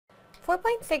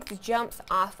4.6 jumps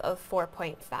off of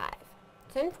 4.5.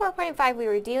 So in 4.5 we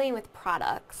were dealing with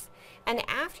products, and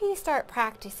after you start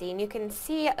practicing you can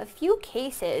see a few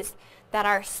cases that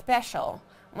are special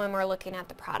when we're looking at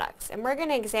the products, and we're going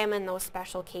to examine those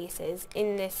special cases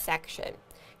in this section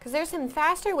because there's some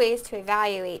faster ways to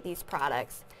evaluate these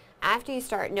products after you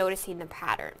start noticing the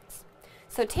patterns.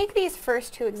 So take these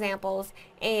first two examples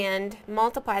and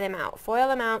multiply them out, FOIL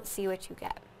them out, see what you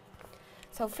get.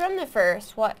 So from the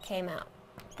first, what came out?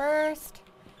 First,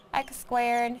 x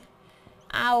squared,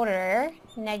 outer,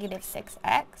 negative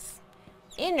 6x,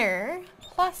 inner,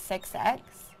 plus 6x,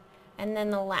 and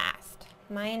then the last,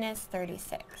 minus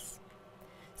 36.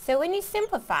 So when you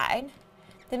simplified,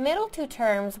 the middle two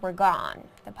terms were gone.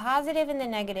 The positive and the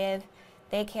negative,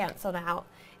 they canceled out,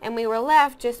 and we were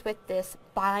left just with this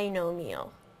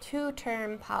binomial,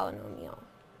 two-term polynomial.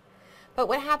 But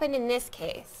what happened in this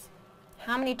case?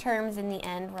 How many terms in the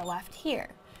end were left here?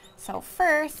 So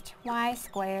first, y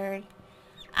squared,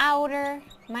 outer,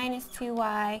 minus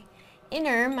 2y,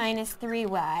 inner, minus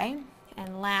 3y,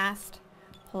 and last,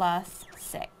 plus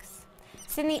 6.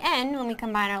 So in the end, when we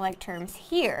combine our like terms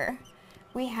here,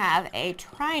 we have a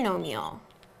trinomial.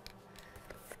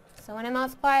 So when I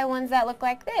multiply ones that look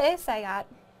like this, I got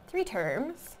 3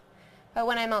 terms. But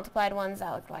when I multiplied ones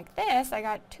that look like this, I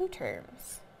got 2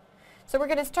 terms. So we're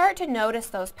going to start to notice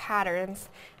those patterns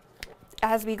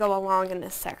as we go along in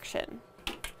this section.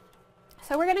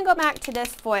 So we're going to go back to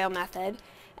this FOIL method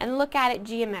and look at it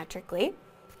geometrically.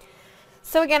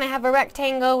 So again, I have a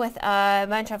rectangle with a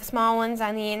bunch of small ones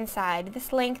on the inside.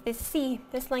 This length is C,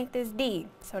 this length is D.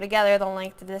 So together the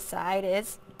length of this side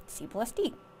is C plus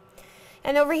D.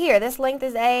 And over here, this length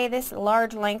is A, this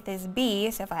large length is B,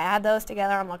 so if I add those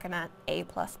together, I'm looking at A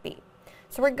plus B.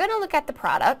 So we're going to look at the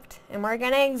product, and we're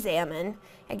going to examine,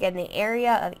 again, the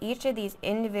area of each of these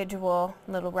individual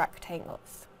little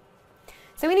rectangles.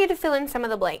 So we need to fill in some of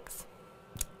the blanks.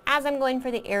 As I'm going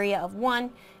for the area of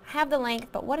one, I have the length,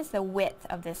 but what is the width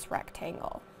of this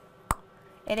rectangle?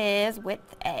 It is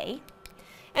width A.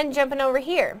 And jumping over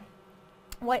here,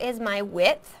 what is my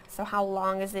width? So how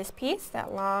long is this piece?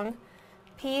 That long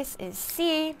piece is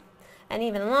C, and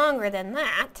even longer than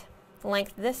that, the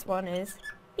length of this one is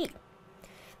B.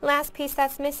 Last piece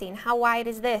that's missing, how wide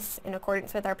is this in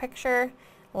accordance with our picture?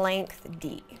 Length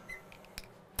D.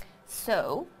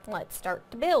 So let's start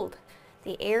to build.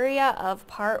 The area of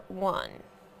part 1.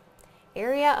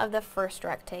 Area of the first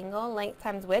rectangle, length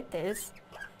times width is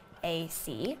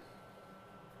AC.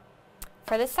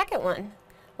 For the second one,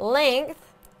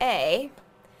 length A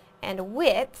and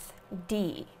width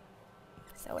D.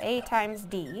 So A times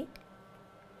D.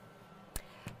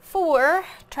 For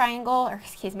rectangle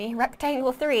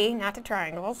 3, not the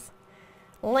triangles,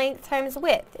 length times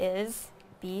width is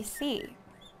BC.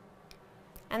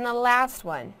 And the last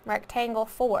one, rectangle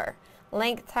 4,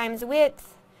 length times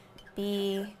width,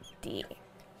 BD.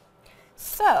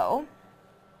 So,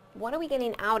 what are we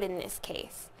getting out in this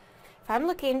case? If I'm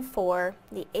looking for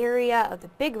the area of the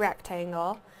big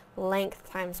rectangle, length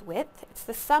times width, it's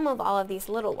the sum of all of these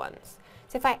little ones.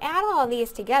 So if I add all of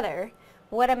these together,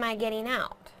 what am I getting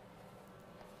out?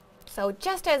 So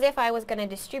just as if I was going to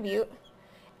distribute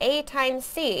A times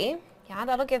C, yeah,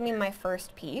 that'll give me my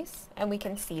first piece, and we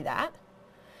can see that.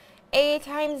 A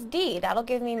times D, that'll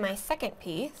give me my second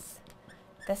piece,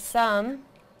 the sum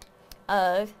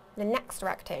of the next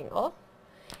rectangle.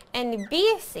 And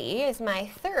BC is my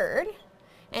third,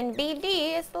 and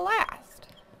BD is the last.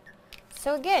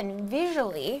 So again,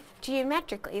 visually,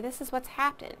 geometrically, this is what's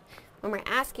happened. When we're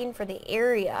asking for the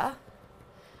area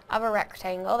of a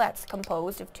rectangle that's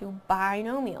composed of two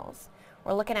binomials,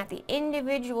 we're looking at the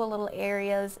individual little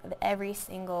areas of every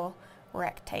single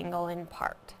rectangle in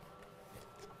part.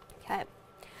 Okay,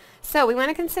 so we want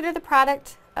to consider the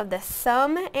product of the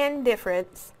sum and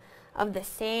difference of the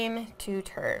same two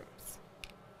terms.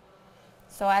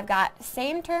 So I've got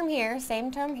same term here,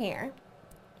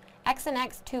 x and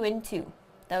x, 2 and 2.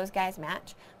 Those guys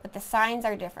match, but the signs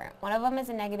are different. One of them is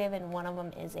a negative and one of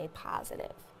them is a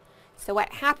positive. So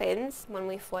what happens when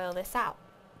we FOIL this out?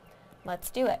 Let's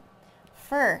do it.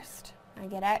 First, I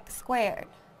get x squared.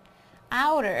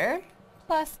 Outer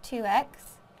plus 2x.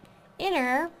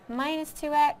 Inner minus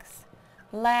 2x.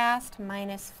 Last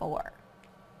minus 4.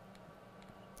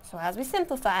 So as we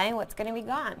simplify, what's going to be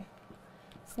gone?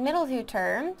 It's middle two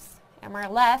terms, and we're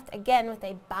left again with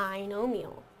a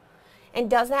binomial. And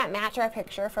does that match our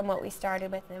picture from what we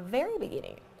started with in the very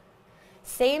beginning?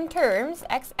 Same terms,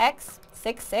 x,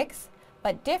 6, 6,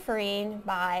 but differing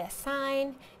by a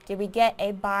sign. Did we get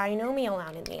a binomial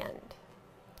out in the end?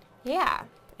 Yeah.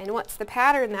 And what's the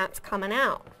pattern that's coming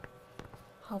out?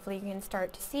 hopefully you can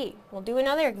start to see. We'll do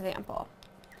another example.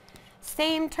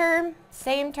 Same term,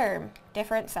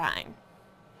 different sign.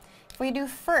 If we do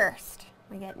first,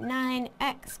 we get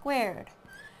 9x squared.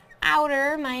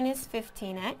 Outer minus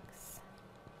 15x.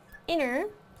 Inner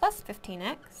plus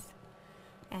 15x.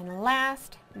 And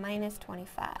last minus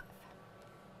 25.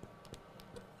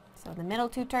 So the middle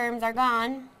two terms are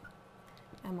gone.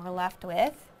 And we're left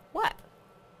with what?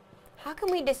 How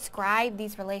can we describe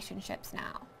these relationships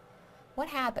now? What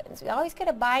happens? We always get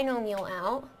a binomial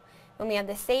out when we have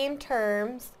the same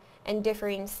terms and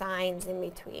differing signs in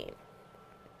between.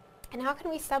 And how can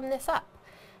we sum this up?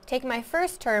 Take my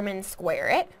first term and square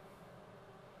it.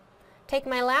 Take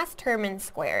my last term and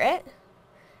square it.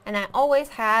 And I always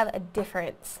have a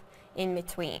difference in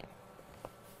between.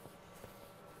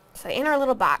 So in our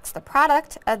little box, the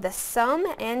product of the sum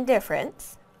and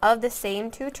difference of the same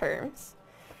two terms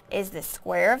is the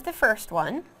square of the first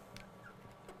one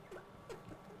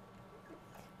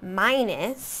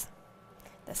minus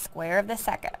the square of the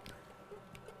second.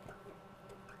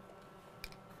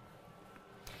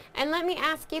 And let me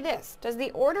ask you this, does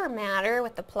the order matter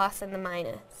with the plus and the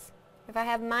minus? If I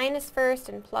have minus first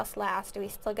and plus last, do we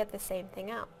still get the same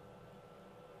thing out?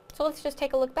 So let's just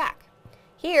take a look back.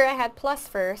 Here I had plus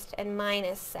first and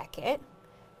minus second.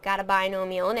 Got a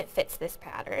binomial and it fits this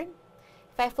pattern.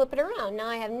 If I flip it around, now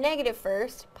I have negative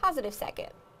first, positive second.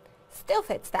 Still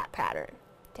fits that pattern.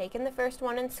 Taking the first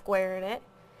one and squaring it,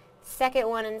 second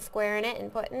one and squaring it,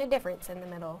 and putting a difference in the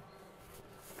middle.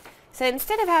 So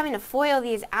instead of having to FOIL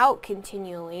these out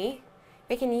continually,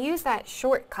 we can use that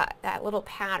shortcut, that little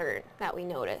pattern that we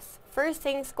notice. First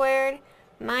thing squared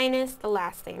minus the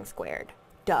last thing squared.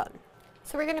 Done.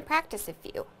 So we're going to practice a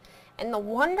few. And the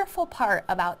wonderful part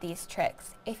about these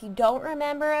tricks, if you don't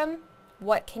remember them,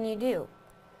 what can you do?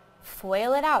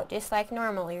 FOIL it out just like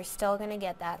normal. You're still going to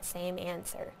get that same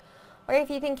answer. Or if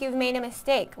you think you've made a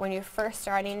mistake when you're first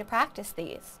starting to practice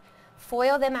these,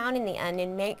 FOIL them out in the end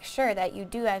and make sure that you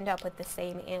do end up with the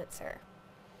same answer.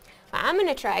 I'm going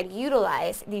to try to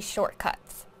utilize these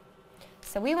shortcuts.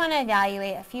 So we want to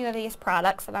evaluate a few of these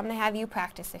products, and I'm going to have you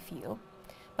practice a few.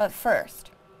 But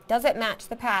first, does it match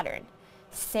the pattern?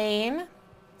 Same,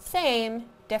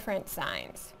 different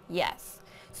signs. Yes.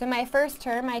 So my first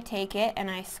term, I take it and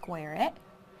I square it.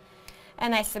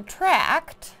 And I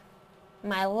subtract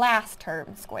my last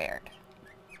term squared.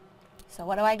 So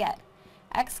what do I get?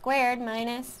 X squared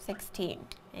minus 16.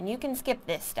 And you can skip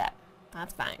this step.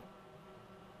 That's fine.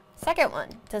 Second one,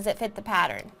 does it fit the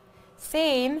pattern?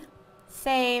 Same,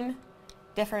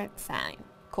 different sign.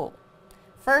 Cool.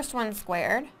 First one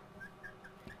squared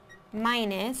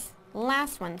minus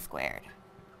last one squared.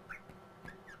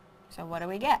 So what do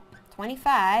we get?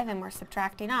 25, and we're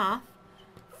subtracting off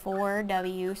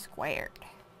 4w squared.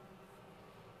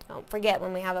 Don't forget,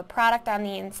 when we have a product on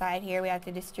the inside here, we have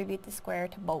to distribute the square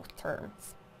to both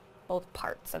terms. Both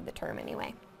parts of the term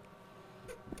anyway.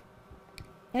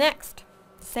 Next,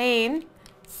 same,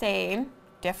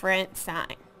 different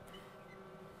sign.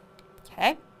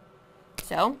 Okay,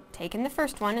 so taking the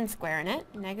first one and squaring it,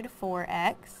 negative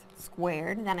 4x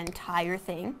squared, that entire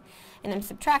thing, and I'm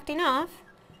subtracting off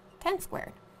 10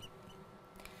 squared.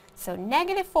 So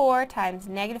negative 4 times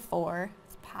negative 4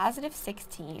 is positive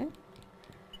 16.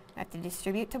 I have to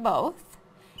distribute to both,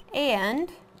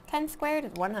 and 10 squared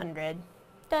is 100.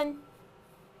 Done.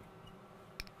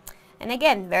 And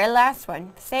again, very last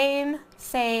one, same,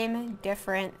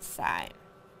 different sign.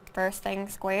 First thing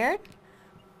squared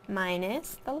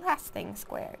minus the last thing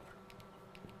squared.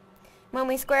 When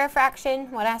we square a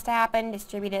fraction, what has to happen?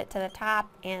 Distribute it to the top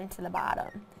and to the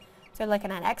bottom. So we're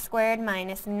looking at x squared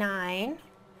minus 9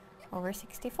 over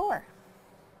 64.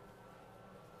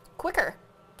 Quicker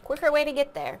way to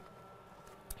get there.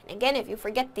 And again, if you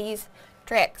forget these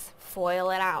tricks, FOIL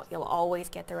it out. You'll always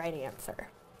get the right answer.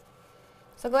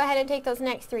 So go ahead and take those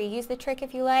next three. Use the trick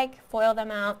if you like. FOIL them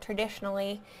out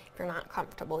traditionally if you're not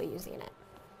comfortable using it.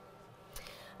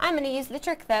 I'm going to use the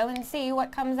trick though and see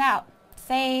what comes out.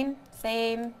 Same,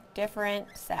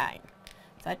 different sign.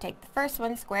 So I take the first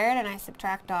one squared and I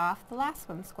subtract off the last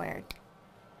one squared.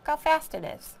 Look how fast it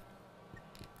is.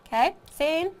 Okay,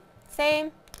 same,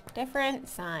 different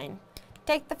sign.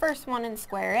 Take the first one and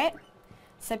square it.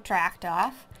 Subtract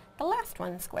off the last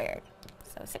one squared.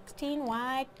 So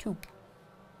 16y2.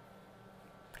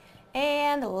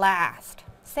 And last,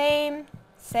 same,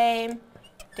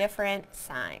 different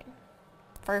sign.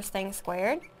 First thing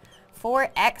squared,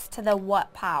 4x to the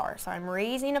what power? So I'm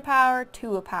raising a power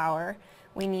to a power.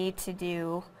 We need to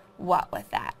do what with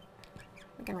that?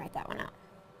 We can write that one out.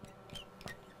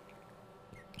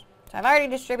 So I've already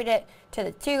distributed it to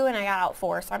the 2 and I got out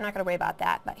 4, so I'm not going to worry about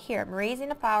that. But here, I'm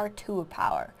raising a power to a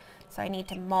power. So I need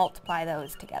to multiply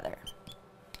those together.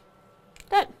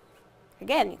 Good.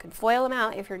 Again, you can FOIL them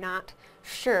out if you're not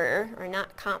sure or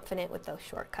not confident with those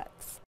shortcuts.